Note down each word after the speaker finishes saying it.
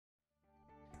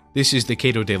This is the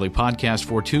Cato Daily Podcast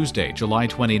for Tuesday, July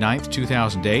 29th,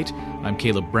 2008. I'm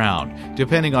Caleb Brown.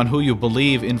 Depending on who you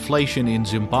believe, inflation in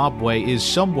Zimbabwe is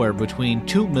somewhere between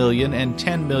 2 million and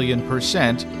 10 million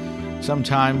percent,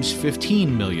 sometimes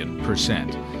 15 million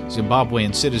percent.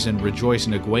 Zimbabwean citizen Rejoice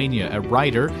Ngwenya, a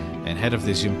writer and head of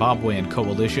the Zimbabwean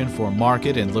Coalition for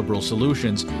Market and Liberal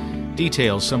Solutions,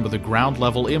 details some of the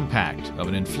ground-level impact of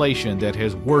an inflation that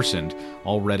has worsened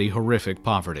already horrific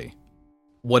poverty.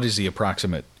 What is the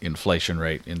approximate inflation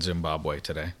rate in Zimbabwe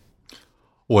today?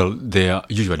 Well, there are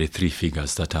usually three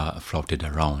figures that are floated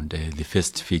around. The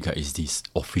first figure is this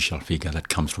official figure that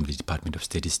comes from the Department of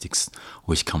Statistics,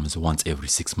 which comes once every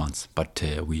 6 months. But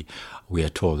we are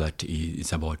told that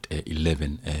it's about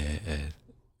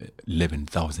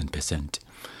 11,000%.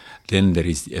 Then there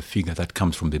is a figure that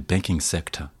comes from the banking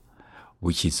sector,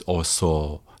 which is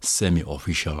also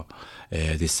semi-official.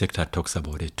 This sector talks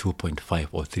about a 2.5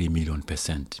 or 3 million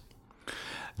percent.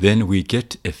 Then we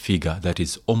get a figure that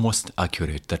is almost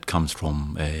accurate that comes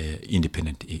from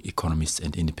independent economists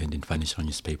and independent financial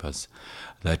newspapers.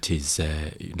 That is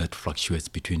that fluctuates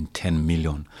between 10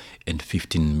 million and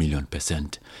 15 million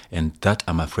percent. And that,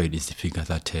 I'm afraid, is the figure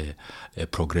that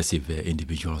progressive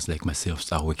individuals like myself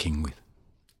are working with.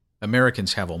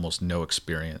 Americans have almost no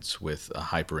experience with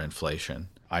hyperinflation.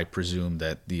 I presume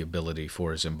that the ability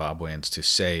for Zimbabweans to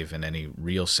save in any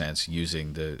real sense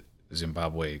using the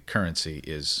Zimbabwe currency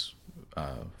is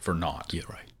for naught. Yeah,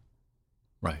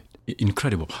 right.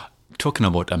 Incredible. Talking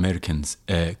about Americans,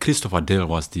 Christopher Dale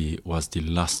was the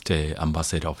last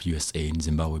ambassador of USA in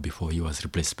Zimbabwe before he was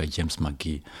replaced by James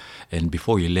McGee. And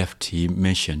before he left, he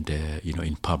mentioned,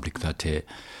 in public that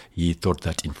he thought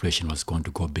that inflation was going to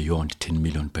go beyond 10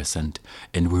 million percent.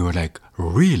 And we were like,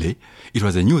 really? It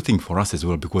was a new thing for us as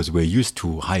well because we're used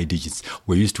to high digits.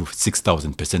 We're used to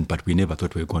 6,000%, but we never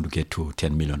thought we were going to get to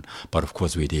 10 million. But of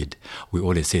course we did. We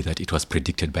always say that it was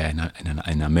predicted by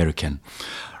an American.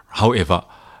 However,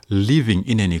 living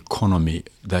in an economy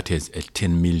that is a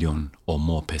 10 million or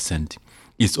more percent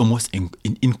is almost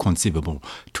inconceivable.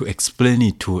 To explain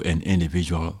it to an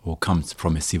individual who comes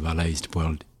from a civilized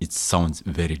world, it sounds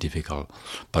very difficult.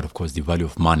 But of course, the value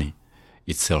of money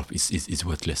itself is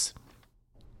worthless.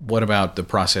 What about the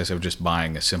process of just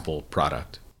buying a simple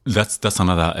product? That's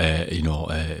another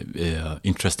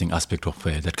interesting aspect of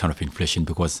that kind of inflation,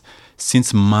 because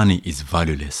since money is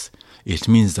valueless, it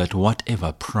means that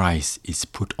whatever price is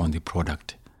put on the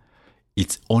product,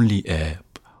 it's only a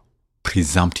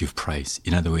presumptive price.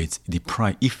 In other words, the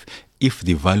price, if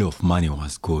the value of money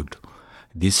was good,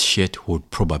 this shirt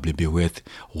would probably be worth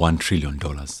 $1 trillion.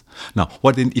 Now,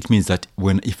 what then it means that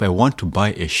if I want to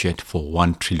buy a shirt for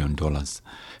 $1 trillion,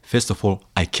 first of all,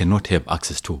 I cannot have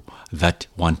access to that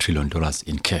 $1 trillion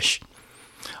in cash.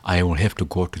 I will have to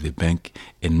go to the bank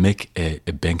and make a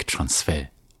bank transfer.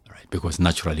 Because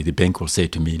naturally the bank will say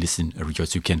to me, listen,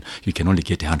 Rejoice, you can only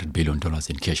get $100 billion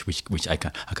in cash, which I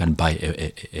can buy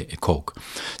a Coke.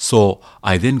 So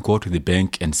I then go to the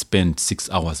bank and spend 6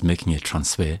 hours making a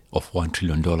transfer of $1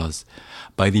 trillion.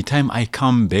 By the time I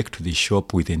come back to the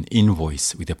shop with an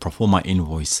invoice, with a pro forma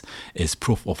invoice as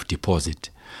proof of deposit,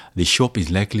 the shop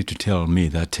is likely to tell me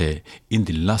that in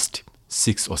the last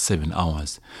 6 or 7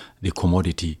 hours, the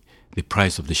commodity, the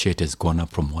price of the shirt has gone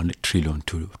up from 1 trillion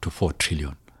to 4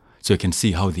 trillion. So you can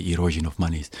see how the erosion of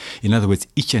money is. In other words,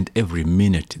 each and every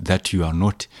minute that you are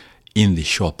not in the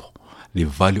shop, the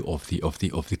value of the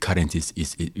currency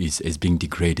is being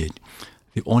degraded.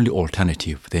 The only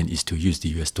alternative then is to use the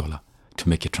US dollar to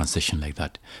make a transaction like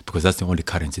that, because that's the only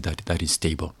currency that is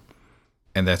stable.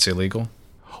 And that's illegal?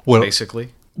 Well,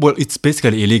 basically? Well, it's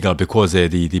basically illegal because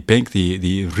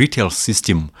the retail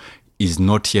system is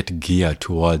not yet geared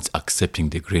towards accepting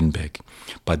the greenback.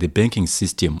 But the banking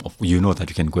system, that you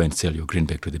can go and sell your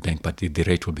greenback to the bank, but the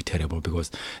rate will be terrible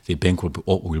because the bank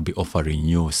will be offering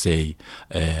you, say,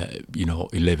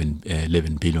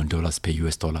 $11 billion per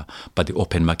US dollar, but the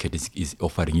open market is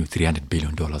offering you $300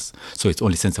 billion. So it's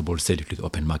only sensible to sell it to the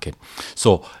open market.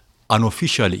 So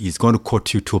unofficially, it's going to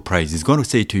quote you two prices. It's going to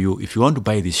say to you, if you want to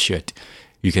buy this shirt,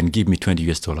 you can give me $20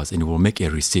 US, and it will make a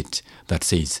receipt that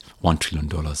says $1 trillion.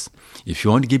 If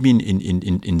you want to give me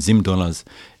in Zim dollars,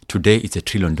 today it's $1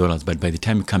 trillion, but by the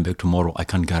time you come back tomorrow, I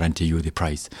can't guarantee you the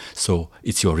price. So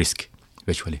it's your risk,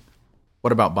 virtually.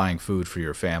 What about buying food for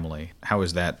your family? How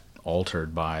is that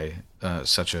altered by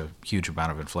such a huge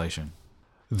amount of inflation?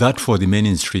 That, for the men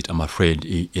in the street, I'm afraid,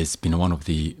 has been one of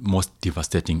the most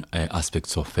devastating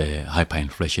aspects of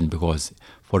hyperinflation, because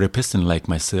for a person like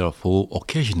myself who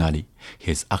occasionally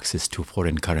has access to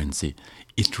foreign currency,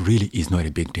 it really is not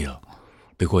a big deal.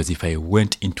 Because if I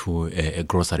went into a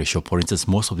grocery shop, for instance,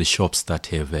 most of the shops that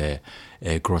have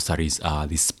groceries are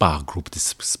the Spar Group. The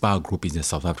Spar Group is a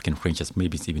South African franchise,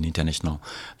 maybe it's even international,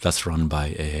 that's run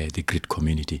by the Grit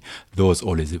community. Those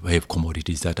always have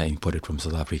commodities that are imported from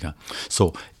South Africa.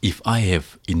 So if I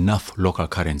have enough local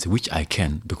currency, which I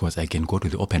can, because I can go to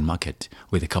the open market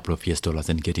with a couple of US dollars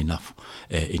and get enough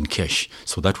in cash,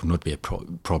 so that will not be a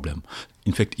problem.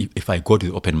 In fact, if I go to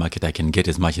the open market, I can get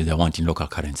as much as I want in local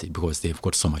currency because they've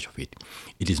got so much of it.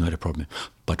 It is not a problem.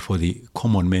 But for the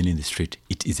common man in the street,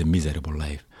 it is a miserable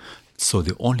life. So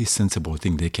the only sensible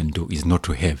thing they can do is not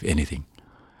to have anything.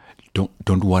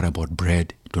 Don't worry about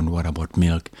bread. Don't worry about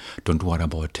milk. Don't worry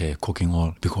about cooking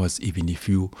oil, because even if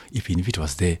it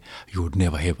was there, you would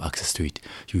never have access to it.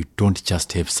 You don't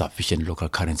just have sufficient local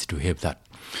currency to have that.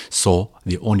 So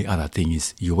the only other thing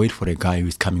is you wait for a guy who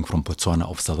is coming from Botswana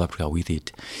or South Africa with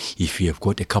it. If you have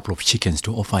got a couple of chickens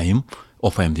to offer him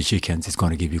the chickens, it's going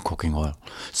to give you cooking oil.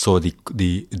 So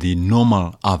the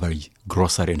normal average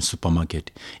grocery and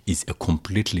supermarket is a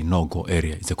completely no-go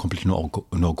area. It's a completely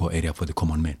no-go area for the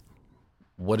common man.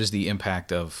 What is the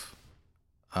impact of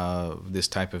this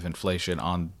type of inflation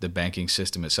on the banking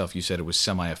system itself? You said it was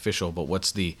semi-official, but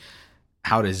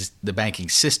how does the banking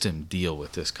system deal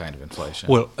with this kind of inflation?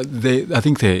 Well, I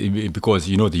think because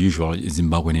the usual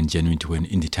Zimbabwean ingenuity when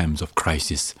in the times of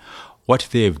crisis, what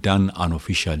they have done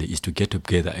unofficially is to get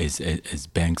together as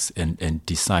banks and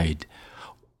decide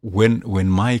when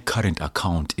my current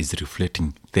account is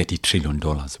reflecting $30 trillion,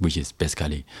 which is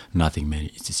basically nothing, man.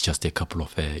 It's just a couple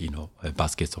of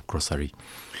baskets of grocery.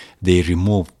 They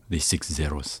remove the 6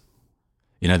 zeros.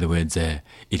 In other words, it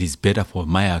is better for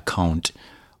my account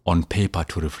on paper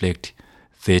to reflect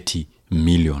 30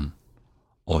 million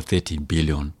or 30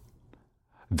 billion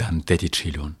than 30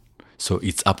 trillion. So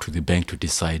it's up to the bank to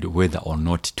decide whether or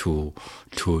not to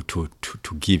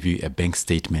give you a bank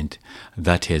statement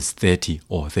that has 30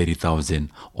 or 30,000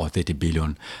 or 30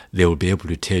 billion. They will be able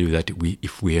to tell you that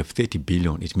if we have 30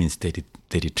 billion, it means 30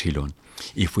 trillion.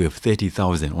 If we have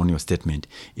 30,000 on your statement,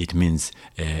 it means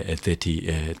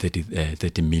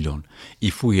 30 million.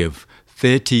 If we have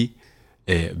 30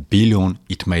 billion,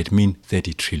 it might mean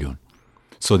 30 trillion.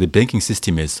 So the banking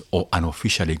system has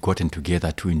unofficially gotten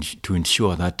together to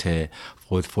ensure that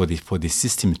for the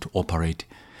system to operate,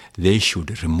 they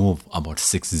should remove about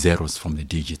 6 zeros from the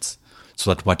digits,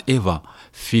 so that whatever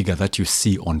figure that you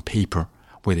see on paper,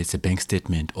 whether it's a bank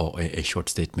statement or a short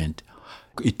statement,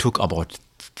 it took about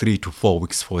 3 to 4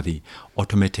 weeks for the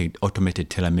automated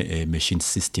teller machine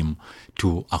system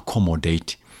to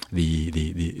accommodate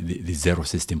the zero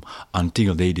system,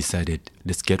 until they decided,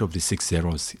 let's get rid of the 6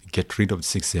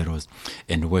 zeros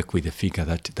and work with a figure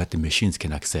that the machines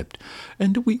can accept.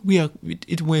 And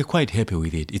we're quite happy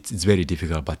with it. It's very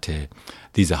difficult, but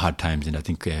these are hard times, and I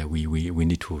think we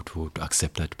need to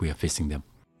accept that we are facing them.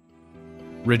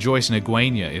 Rejoice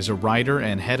Ngwenya is a writer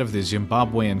and head of the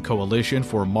Zimbabwean Coalition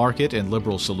for Market and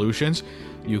Liberal Solutions.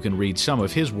 You can read some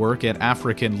of his work at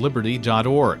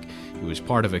AfricanLiberty.org. He was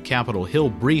part of a Capitol Hill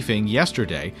briefing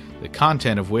yesterday, the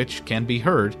content of which can be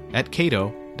heard at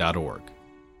cato.org.